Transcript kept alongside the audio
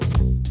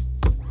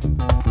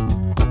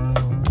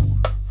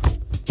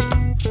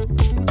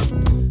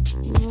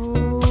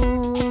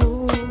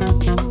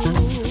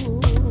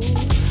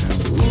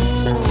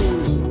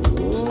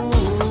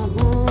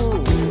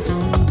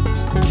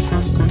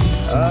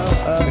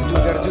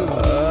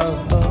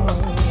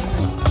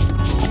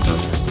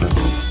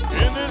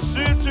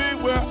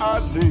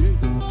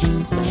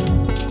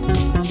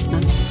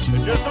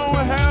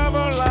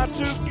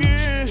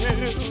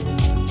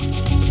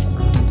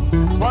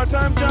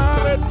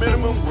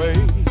minimum wage.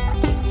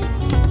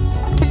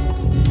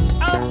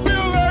 I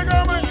feel like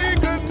I'm an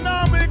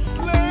economic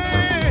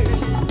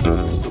slave.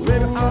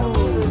 Baby, I'm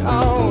moving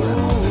on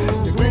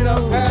to greener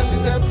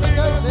pastures and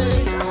bigger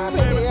things.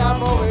 Baby, I'm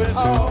moving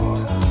on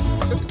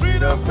to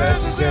greener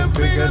pastures and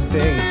bigger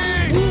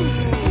things.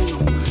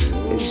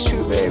 It's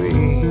true, baby.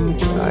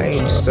 I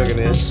ain't stuck in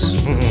this.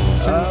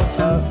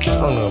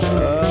 Oh no,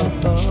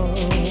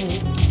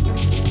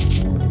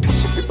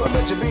 some people are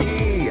meant to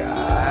be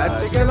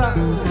together,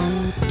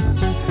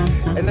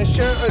 and I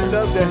sure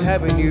love to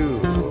having you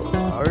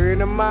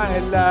in my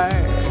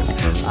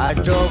life. I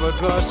drove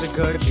across the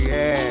country,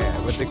 yeah,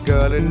 with the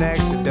girl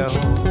next door,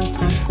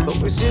 but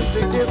we're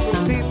simply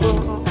different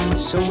people,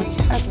 so we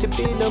have to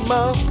be no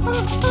more.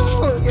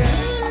 Oh,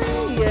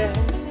 yeah, yeah,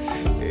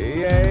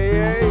 yeah,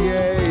 yeah,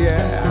 yeah,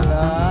 yeah.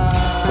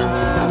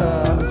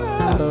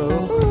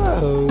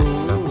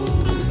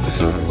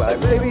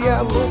 But baby,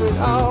 I'm moving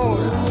on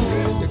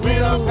to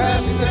greener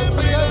pastures and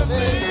bigger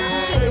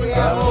things. Baby,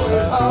 I'm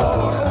moving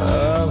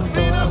on to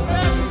greener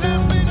pastures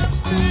and bigger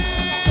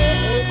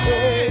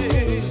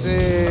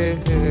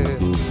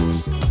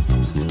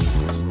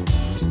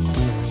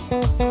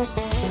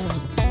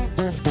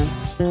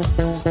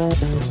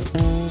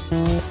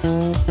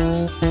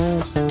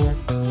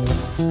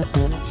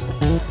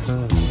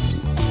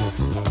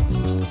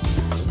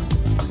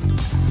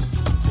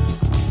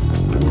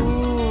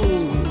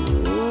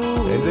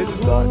and the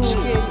thoughts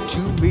came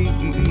to me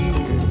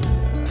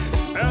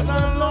As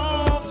I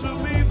long to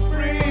be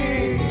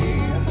free,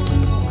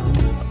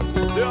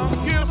 there are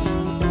gifts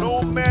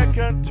no man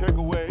can take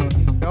away.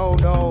 No,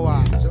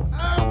 so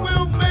I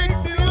will make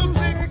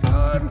music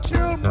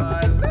until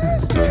my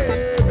last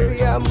day.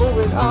 Baby, I'm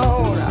moving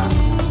on.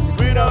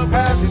 greener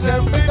pastures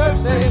and bigger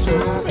things.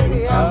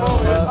 Baby, I'm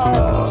moving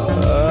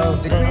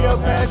on. The greener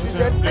pastures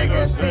and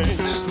bigger things.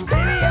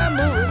 Baby, I'm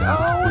moving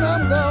on.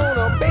 I'm gone.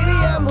 Oh, baby,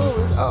 I'm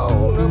moving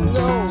on. I'm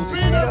gone. The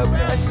greener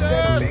pastures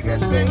and bigger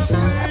things.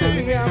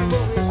 Baby, I'm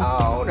moving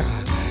on.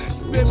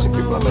 Some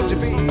people are meant to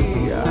be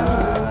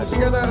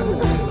together,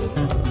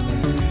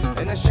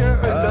 and I sure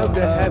love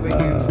to having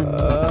you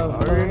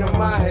in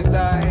my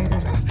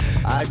life.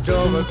 I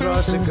drove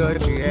across the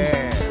country,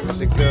 yeah, with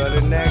the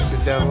girl next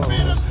door,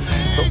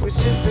 but we're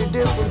simply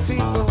different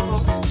people,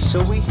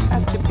 so we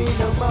have to be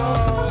no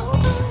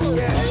more.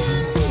 Yeah,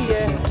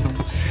 yeah,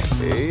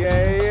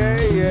 yeah,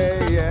 yeah,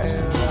 yeah, yeah.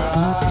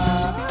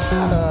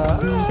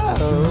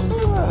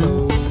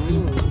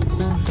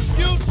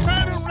 You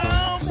turn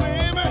around,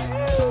 baby,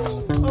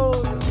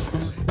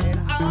 And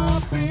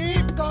I'll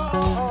be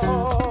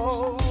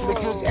gone,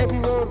 because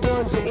everyone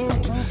runs in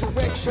two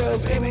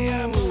directions, baby.